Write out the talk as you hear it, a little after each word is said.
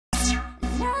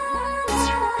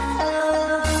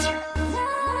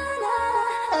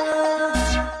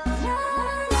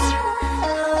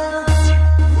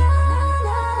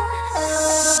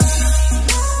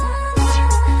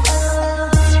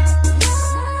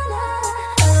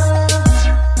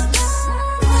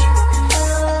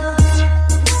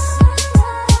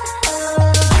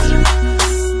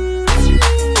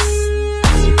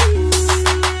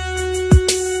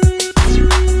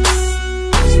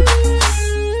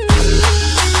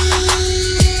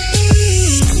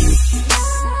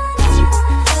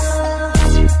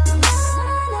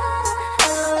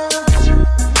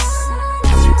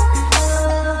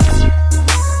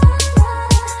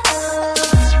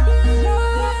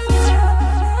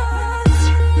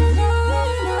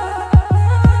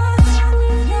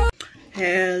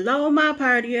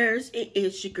partiers, it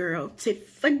is your girl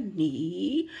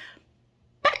Tiffany,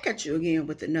 back at you again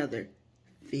with another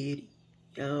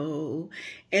video.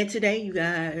 And today, you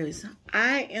guys,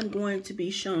 I am going to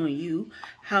be showing you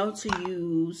how to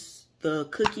use the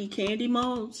cookie candy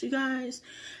molds, you guys.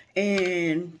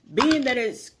 And being that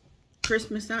it's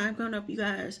Christmas time coming up, you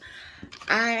guys,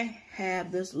 I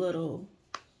have this little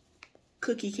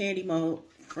cookie candy mold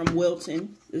from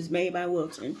Wilton. It's made by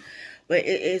Wilton, but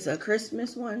it is a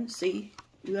Christmas one. See,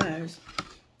 you guys,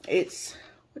 it's,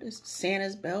 what is it?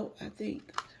 Santa's belt, I think.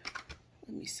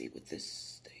 Let me see what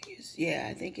this thing is. Yeah,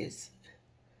 I think it's,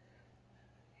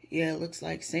 yeah, it looks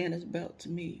like Santa's belt to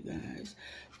me, you guys.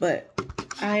 But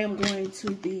I am going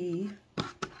to be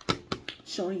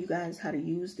showing you guys how to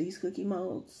use these cookie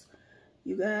molds,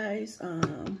 you guys,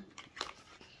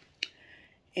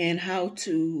 and how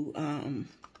to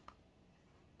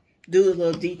do a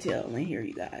little detail in here,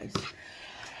 you guys.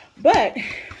 But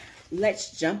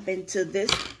let's jump into this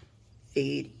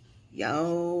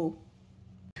video.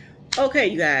 Okay,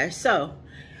 you guys, so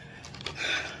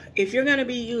if you're gonna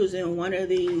be using one of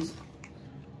these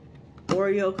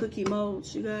Oreo cookie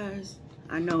molds, you guys,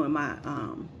 I know in my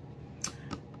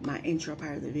my intro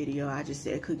part of the video I just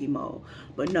said cookie mold,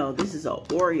 but no, this is a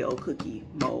Oreo cookie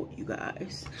mold, you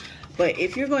guys. But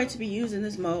if you're going to be using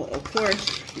this mold, of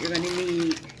course you're going to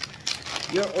need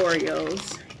your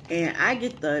Oreos, and I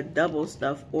get the double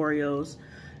stuffed Oreos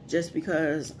just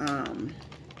because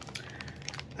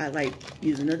I like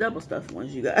using the double stuffed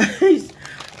ones, you guys.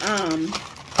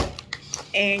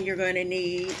 And you're going to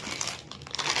need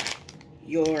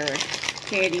your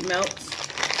candy melts,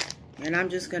 and I'm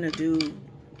just going to do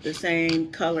the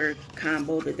same color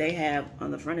combo that they have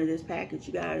on the front of this package,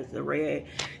 you guys, the red,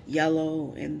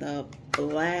 yellow, and the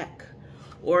black.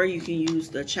 Or you can use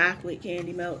the chocolate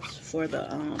candy melts for the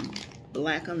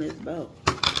black on this belt.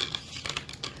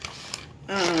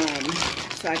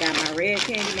 So I got my red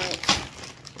candy melts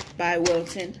by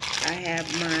Wilton. I have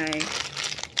my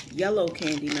yellow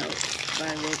candy melts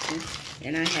by Wilton,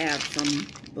 and I have some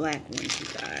black ones, you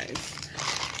guys.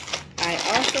 I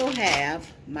also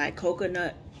have my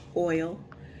coconut oil,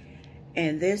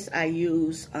 and this I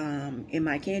use in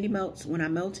my candy melts. When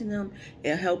I'm melting them,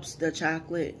 it helps the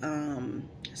chocolate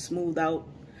smooth out,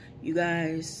 you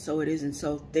guys, so it isn't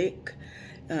so thick.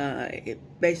 It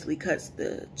basically cuts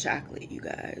the chocolate, you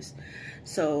guys.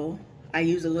 So I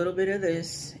use a little bit of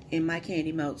this in my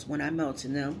candy melts when I'm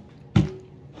melting them.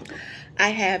 I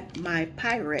have my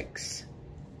Pyrex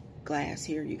glass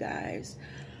here, you guys,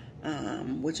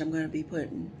 which I'm going to be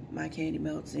putting my candy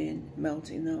melts in,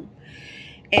 melting them.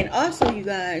 And also, you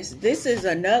guys, this is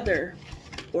another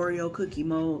Oreo cookie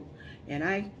mold, and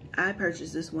I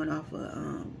purchased this one off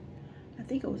of I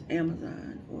think it was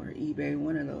Amazon or eBay,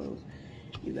 one of those,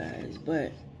 you guys.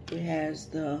 But it has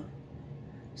the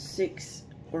 6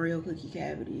 Oreo cookie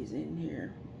cavities in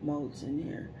here, molds in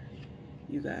here,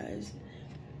 you guys.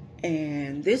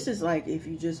 And this is like if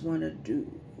you just want to do,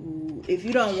 if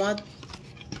you don't want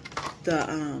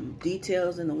the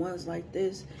details and the ones like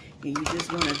this, and you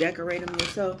just want to decorate them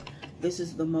yourself, this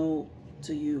is the mold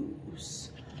to use.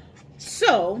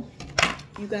 So,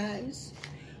 you guys,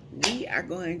 we are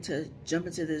going to jump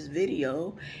into this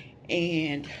video,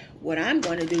 and what I'm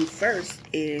going to do first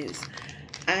is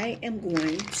I am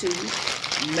going to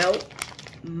melt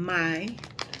my,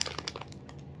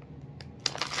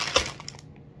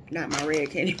 not my red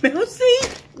candy melt. See,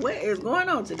 what is going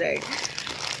on today?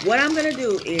 What I'm going to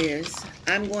do is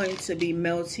I'm going to be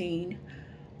melting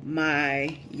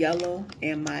my yellow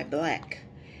and my black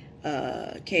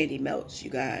candy melts,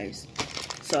 you guys.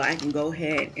 So I can go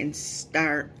ahead and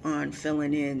start on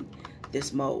filling in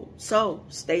this mold. So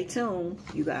stay tuned,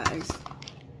 you guys.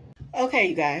 Okay,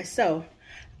 you guys. So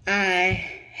I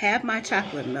have my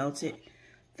chocolate melted.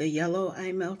 The yellow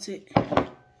I melted.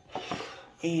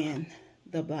 And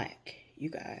the black, you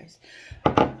guys.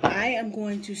 I am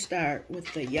going to start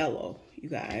with the yellow, you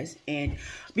guys. And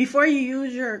before you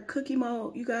use your cookie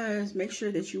mold, you guys, make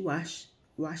sure that you wash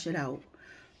it out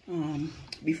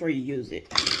before you use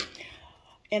it.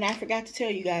 And I forgot to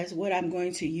tell you guys what I'm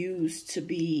going to use to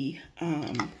be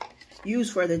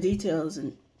used for the details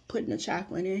and putting the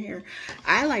chocolate in here.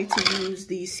 I like to use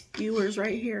these skewers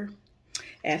right here.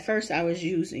 At first I was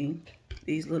using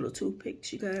these little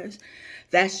toothpicks, you guys.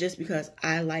 That's just because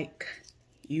I like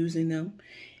using them,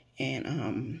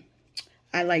 and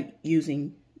I like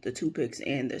using the toothpicks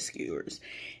and the skewers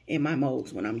in my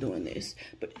molds when I'm doing this.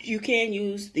 But you can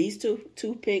use these two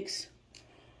toothpicks,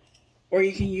 or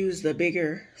you can use the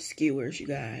bigger skewers, you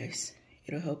guys.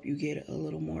 It'll help you get a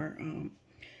little more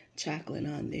chocolate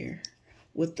on there.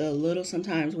 With the little,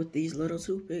 sometimes with these little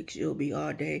toothpicks, you'll be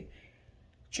all day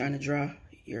trying to draw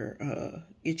your,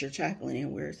 get your chocolate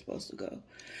in where it's supposed to go.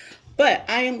 But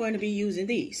I am going to be using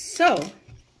these. So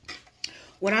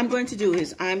what I'm going to do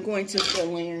is I'm going to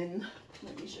fill in,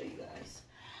 let me show you guys.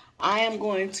 I am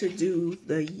going to do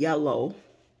the yellow,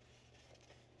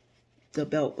 the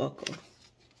belt buckle.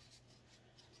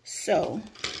 So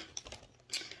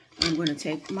I'm going to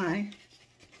take my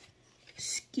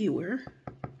skewer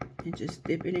and just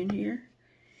dip it in here.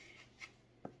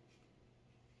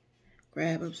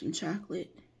 Grab up some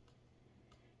chocolate,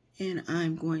 and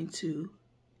I'm going to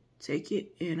take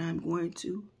it and I'm going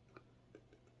to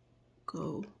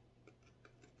go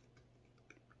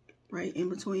right in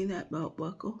between that belt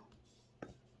buckle.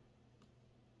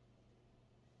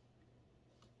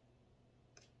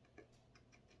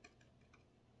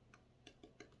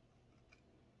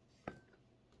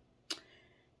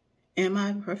 Am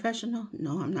I a professional?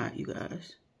 No, I'm not, you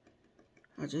guys.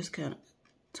 I just kind of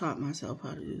taught myself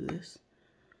how to do this.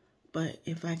 But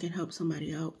if I can help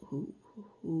somebody out who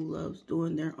loves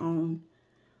doing their own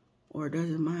or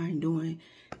doesn't mind doing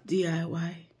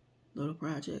DIY little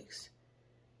projects,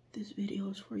 this video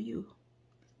is for you.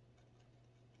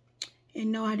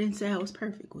 And no, I didn't say I was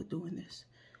perfect with doing this.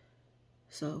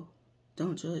 So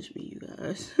don't judge me, you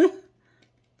guys.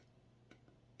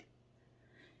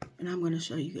 And I'm going to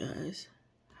show you guys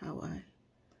how I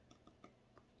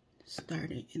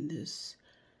started in this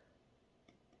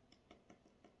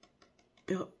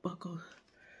belt buckle.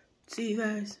 See, you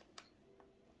guys?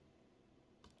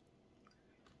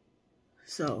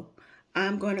 So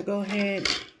I'm going to go ahead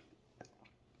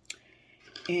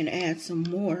and add some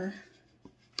more.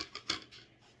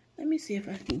 Let me see if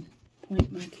I can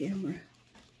point my camera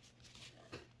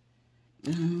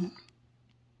down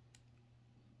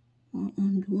while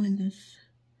I'm doing this.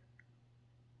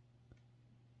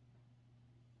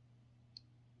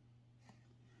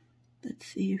 Let's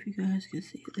see if you guys can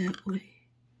see it that way.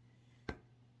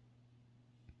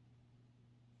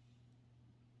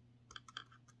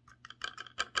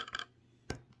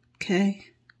 Okay.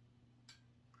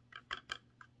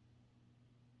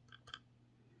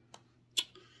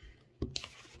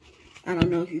 I don't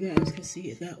know if you guys can see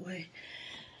it that way,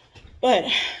 but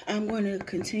I'm going to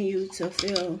continue to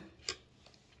fill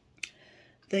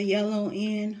the yellow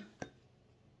in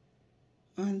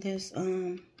on this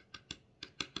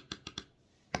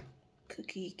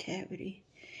cookie cavity.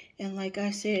 And like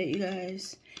I said, you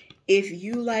guys, if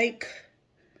you like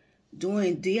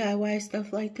doing DIY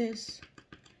stuff like this,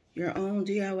 your own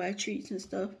DIY treats and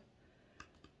stuff,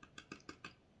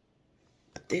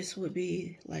 this would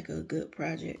be like a good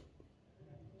project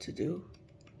to do.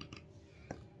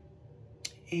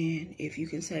 And if you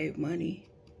can save money,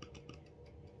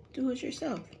 do it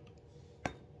yourself.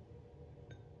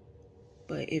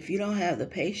 But if you don't have the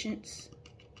patience,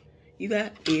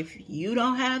 if you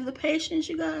don't have the patience,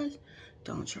 you guys,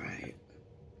 don't try it.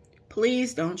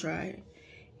 Please don't try it.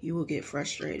 You will get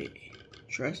frustrated.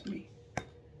 Trust me.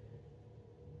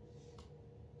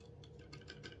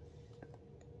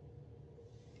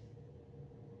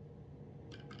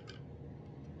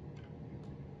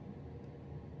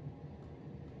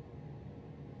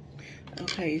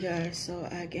 Okay, you guys, so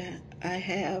I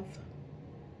have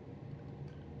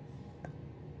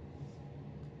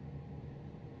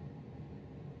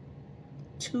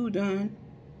two done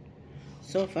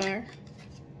so far.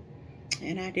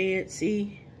 And I did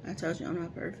see, I told you I'm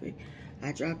not perfect.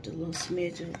 I dropped a little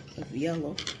smidge of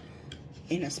yellow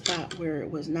in a spot where it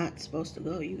was not supposed to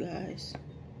go, you guys.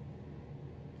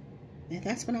 And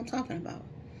that's what I'm talking about.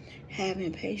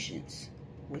 Having patience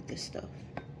with this stuff.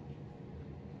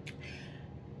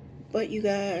 But you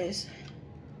guys,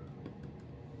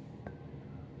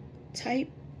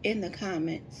 type in the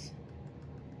comments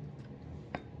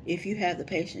if you have the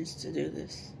patience to do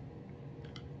this.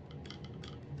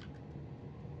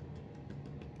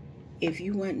 If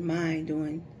you wouldn't mind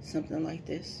doing something like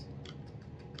this.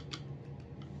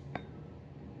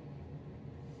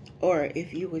 Or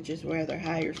if you would just rather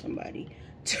hire somebody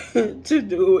to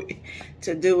do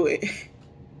it.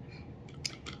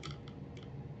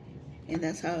 And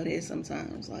that's how it is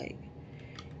sometimes. Like,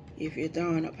 if you're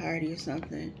throwing a party or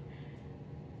something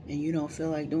and you don't feel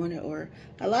like doing it, or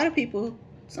a lot of people,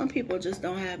 some people just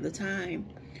don't have the time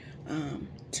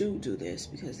to do this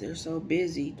because they're so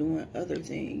busy doing other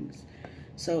things.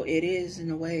 So it is in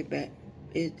a way, but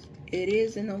it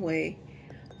is in a way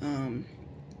kind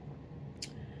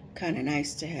of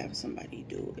nice to have somebody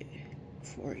do it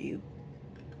for you.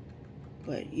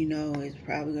 But you know, it's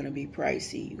probably going to be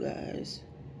pricey, you guys.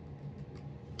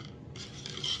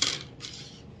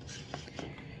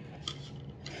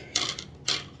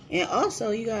 And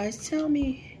also, you guys, tell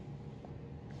me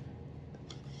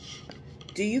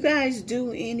do you guys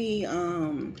do any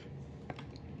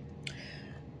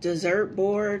dessert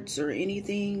boards or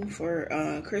anything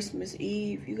for Christmas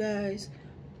Eve, you guys?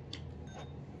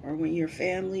 Or when your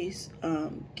families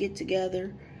get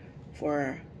together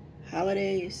for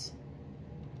holidays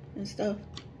and stuff?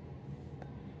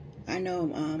 I know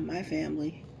my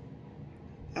family,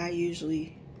 I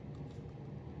usually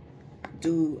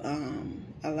do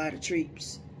a lot of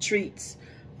treats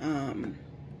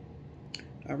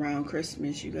around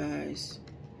Christmas, you guys.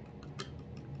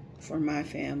 For my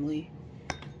family,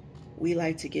 we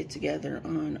like to get together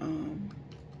on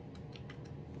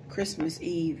Christmas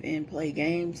Eve and play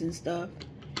games and stuff.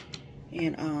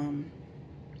 And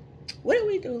what did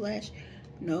we do last year?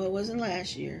 No, it wasn't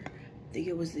last year. I think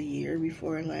it was the year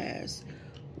before last.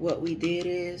 What we did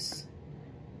is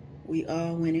we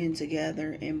all went in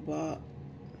together and bought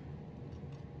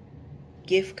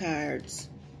gift cards,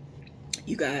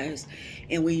 you guys,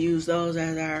 and we used those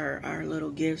as our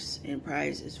little gifts and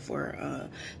prizes for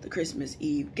the Christmas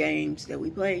Eve games that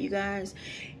we played, you guys.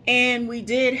 And we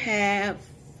did have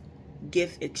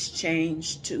gift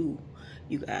exchange too,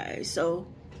 you guys. So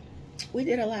we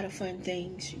did a lot of fun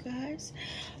things, you guys.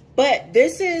 But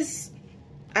this is,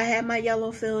 I have my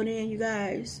yellow filled in, you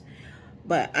guys,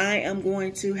 but I am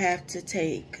going to have to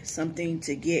take something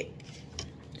to get,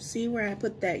 see where I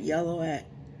put that yellow at?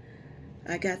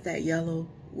 I got that yellow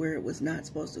where it was not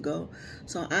supposed to go.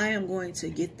 So I am going to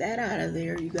get that out of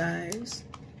there, you guys.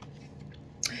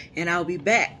 And I'll be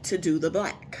back to do the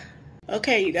black.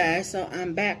 Okay, you guys, so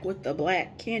I'm back with the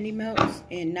black candy melts.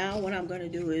 And now what I'm going to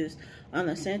do is, on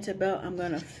the center belt, I'm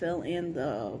going to fill in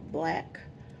the black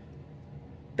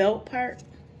belt part.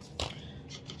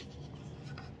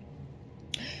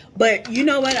 But you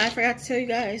know what? I forgot to tell you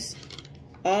guys.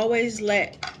 Always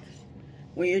let,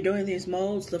 when you're doing these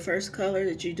molds, the first color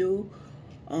that you do,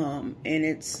 and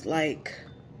it's like,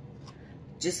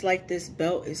 just like this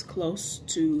belt is close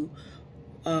to,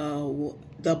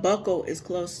 the buckle is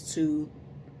close to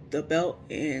the belt,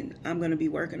 and I'm going to be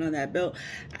working on that belt.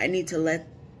 I need to let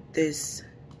this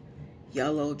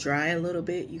yellow dry a little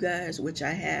bit, you guys, which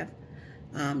I have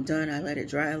done. I let it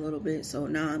dry a little bit. So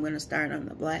now I'm going to start on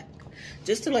the black,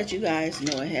 just to let you guys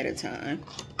know ahead of time.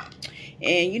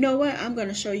 And you know what? I'm going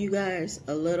to show you guys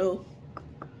a little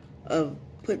of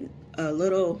putting a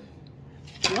little.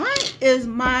 Why is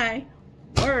my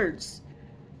words?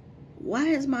 Why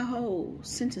is my whole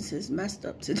sentences messed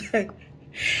up today?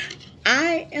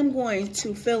 I am going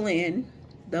to fill in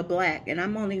the black, and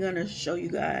I'm only going to show you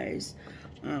guys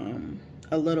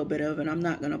a little bit of it. I'm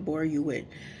not going to bore you with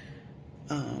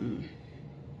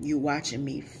you watching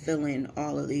me fill in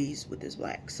all of these with this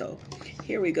black. So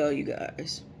here we go, you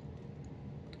guys.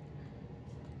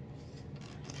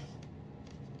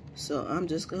 So I'm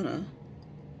just gonna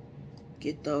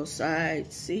get those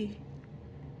sides. See,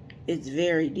 it's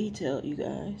very detailed, you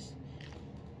guys.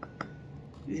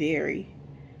 Very.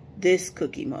 This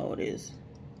cookie mold is.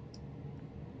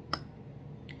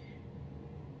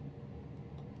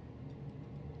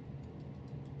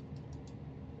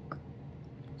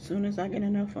 As soon as I get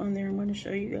enough on there, I'm going to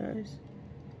show you guys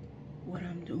what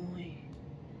I'm doing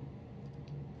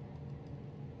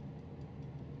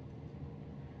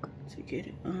to get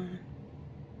it on.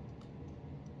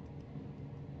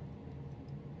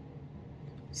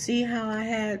 See how I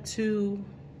had to,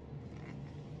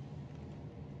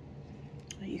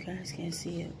 oh, you guys can't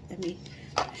see it. Let me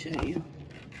show you.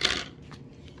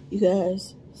 You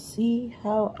guys see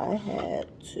how I had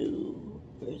to,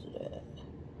 where's it at?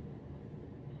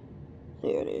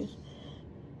 There it is.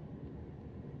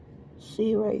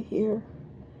 See right here,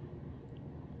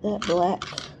 that black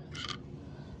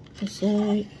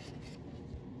aside.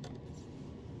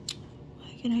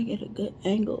 Why can I get a good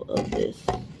angle of this?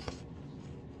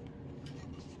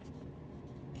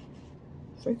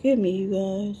 Forgive me, you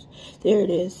guys. There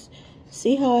it is.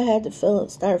 See how I had to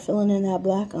start filling in that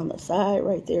black on the side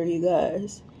right there, you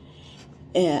guys.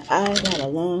 And I got a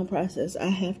long process. I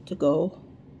have to go.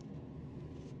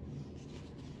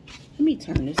 Let me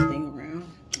turn this thing around.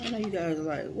 I know you guys are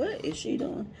like, what is she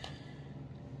doing?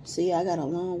 See, I got a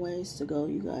long ways to go,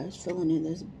 you guys, filling in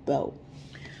this belt.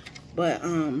 But,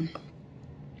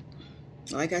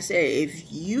 like I said,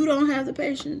 if you don't have the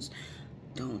patience,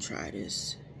 don't try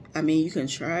this. I mean, you can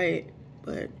try it,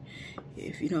 but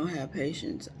if you don't have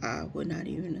patience, I would not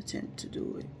even attempt to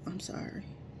do it. I'm sorry.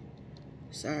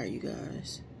 Sorry, you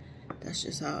guys. That's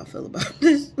just how I feel about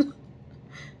this.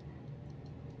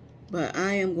 But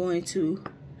I am going to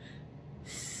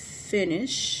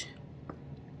finish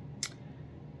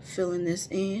filling this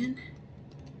in,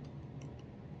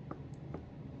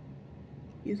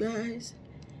 you guys,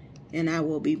 and I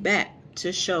will be back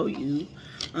to show you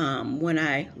when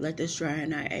I let this dry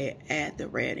and I add the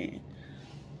red in.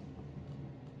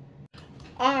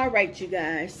 All right, you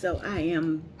guys, so I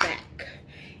am back,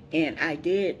 and I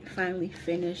did finally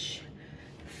finish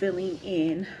filling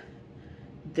in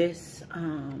this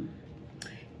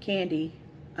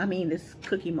this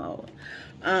cookie mold.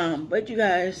 But you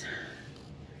guys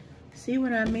see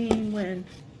what I mean when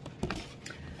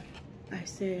I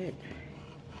said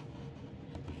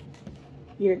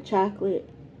your chocolate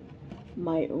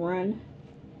might run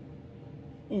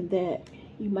and that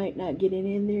you might not get it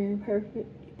in there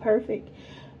perfect.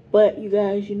 But you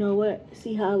guys, you know what?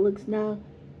 See how it looks now?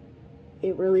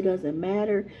 It really doesn't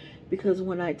matter, because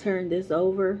when I turn this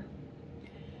over,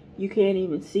 you can't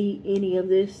even see any of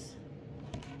this,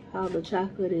 how the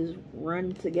chocolate is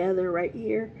run together right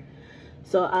here.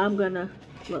 So I'm gonna,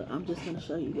 look, I'm just gonna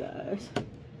show you guys.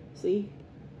 See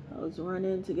how it's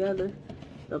running together?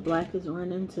 The black is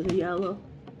running to the yellow.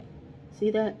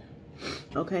 See that?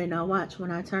 Okay, now watch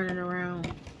when I turn it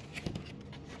around.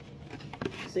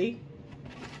 See?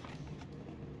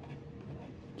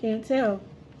 Can't tell.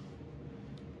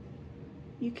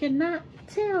 You cannot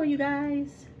tell, you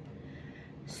guys.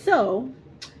 So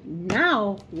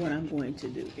now what I'm going to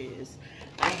do is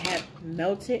I have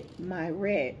melted my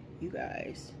red, you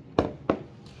guys.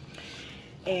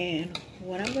 And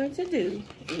what I'm going to do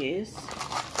is,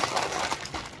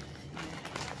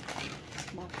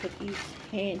 my cookies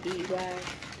handy, you guys.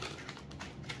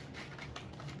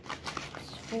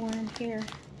 It's form here.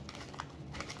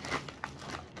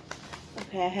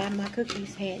 Okay, I have my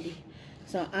cookies handy.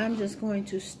 So I'm just going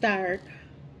to start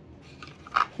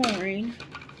pouring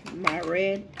my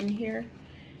red in here,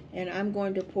 and I'm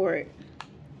going to pour it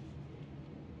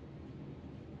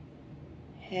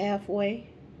halfway.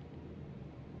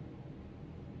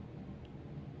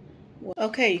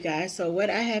 Okay, you guys, so what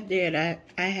I have did, I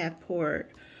have poured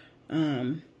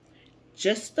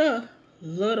just a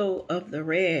little of the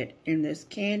red in this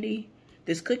cookie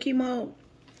mold.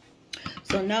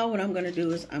 So now what I'm going to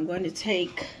do is I'm going to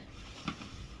take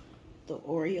the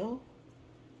Oreo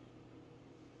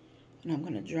and I'm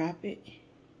going to drop it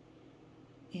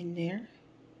in there.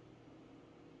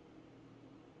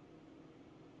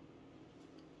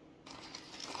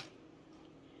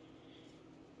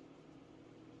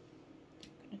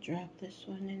 I'm going to drop this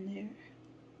one in there.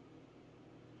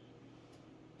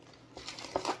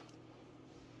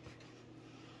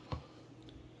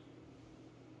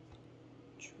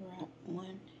 Drop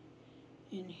one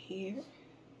in here.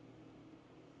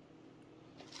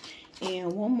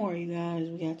 And one more, you guys,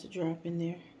 we got to drop in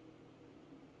there.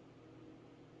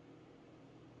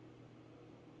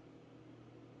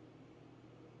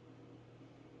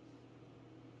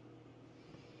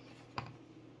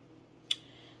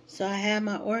 So I have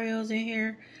my Oreos in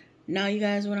here. Now, you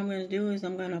guys, what I'm going to do is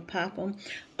I'm going to pop them.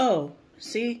 Oh,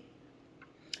 see?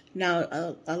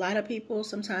 Now, a lot of people,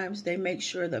 sometimes they make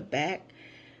sure the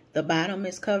bottom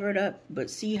is covered up.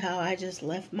 But see how I just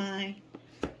left mine?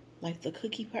 Like the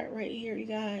cookie part right here, you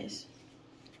guys.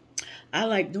 I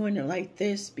like doing it like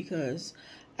this because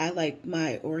I like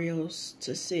my Oreos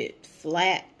to sit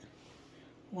flat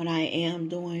when I am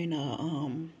doing a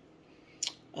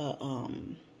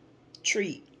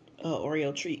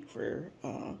Oreo treat for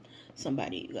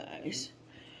somebody, you guys.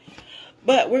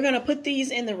 But we're gonna put these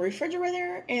in the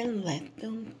refrigerator and let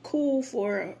them cool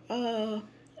for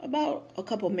about a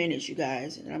couple minutes, you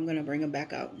guys. And I'm gonna bring them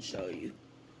back out and show you.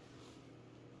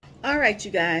 All right, you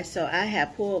guys, so I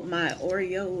have pulled my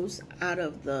Oreos out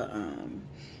of the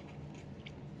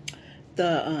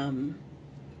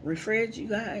fridge, you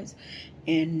guys,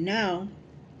 and now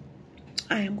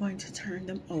I am going to turn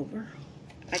them over.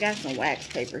 I got some wax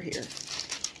paper here,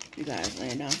 you guys,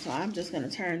 laying down, so I'm just going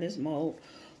to turn this mold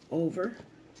over,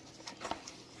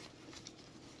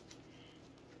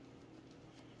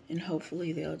 and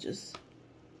hopefully they'll just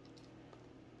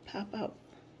pop out.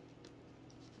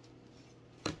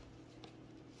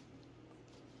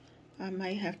 I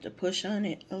might have to push on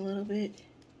it a little bit.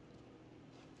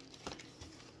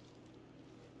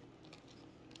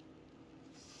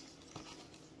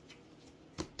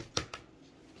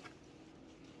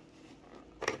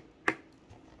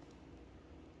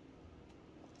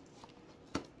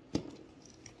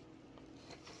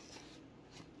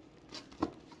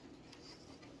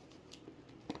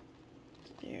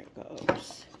 There it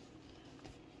goes.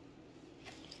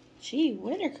 Gee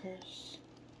whittakers.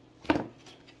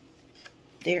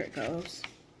 There it goes.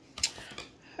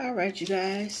 All right, you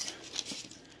guys.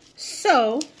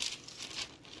 So,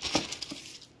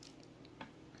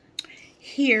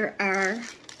 here are, let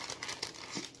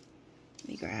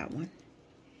me grab one.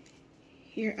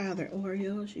 Here are the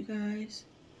Oreos, you guys.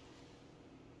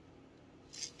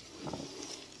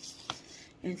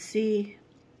 And see,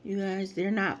 you guys,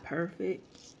 they're not perfect.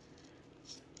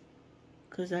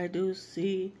 Because I do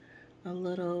see a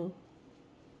little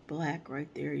black right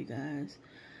there, you guys.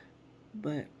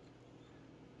 But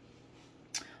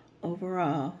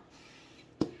overall,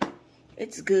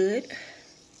 it's good.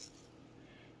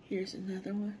 Here's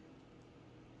another one.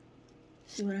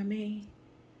 See what I mean?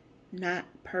 Not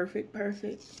perfect.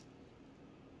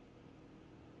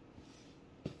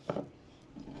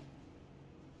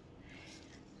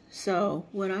 So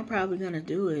what I'm probably going to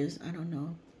do is, I don't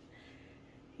know,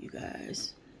 you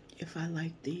guys, if I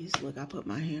like these. Look, I put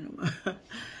my hand on my,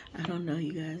 I don't know,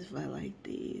 you guys, if I like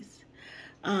these.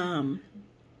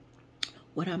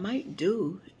 What I might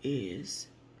do is,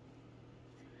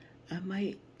 I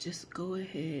might just go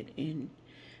ahead and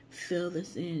fill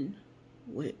this in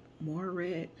with more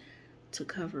red to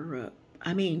cover up.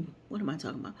 I mean, what am I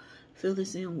talking about? Fill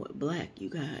this in with black, you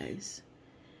guys.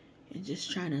 And just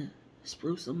trying to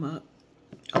spruce them up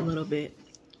a little bit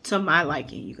to my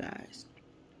liking, you guys.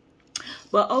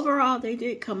 But overall, they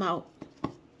did come out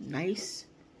nice,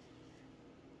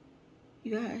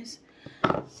 you guys.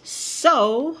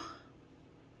 So,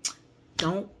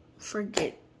 don't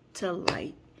forget to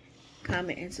like,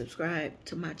 comment, and subscribe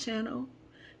to my channel,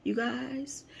 you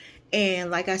guys. And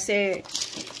like I said,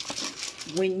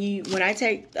 when I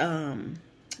take the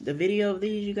video of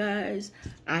these, you guys,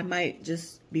 I might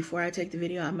just, before I take the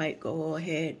video, I might go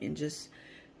ahead and just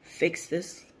fix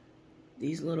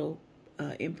these little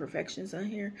imperfections on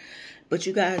here. But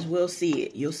you guys will see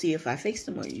it. You'll see if I fixed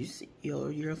them, or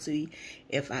you'll see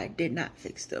if I did not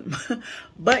fix them.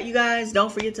 But you guys,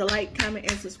 don't forget to like, comment,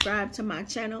 and subscribe to my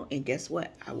channel. And guess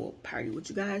what? I will party with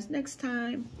you guys next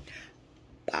time.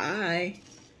 Bye.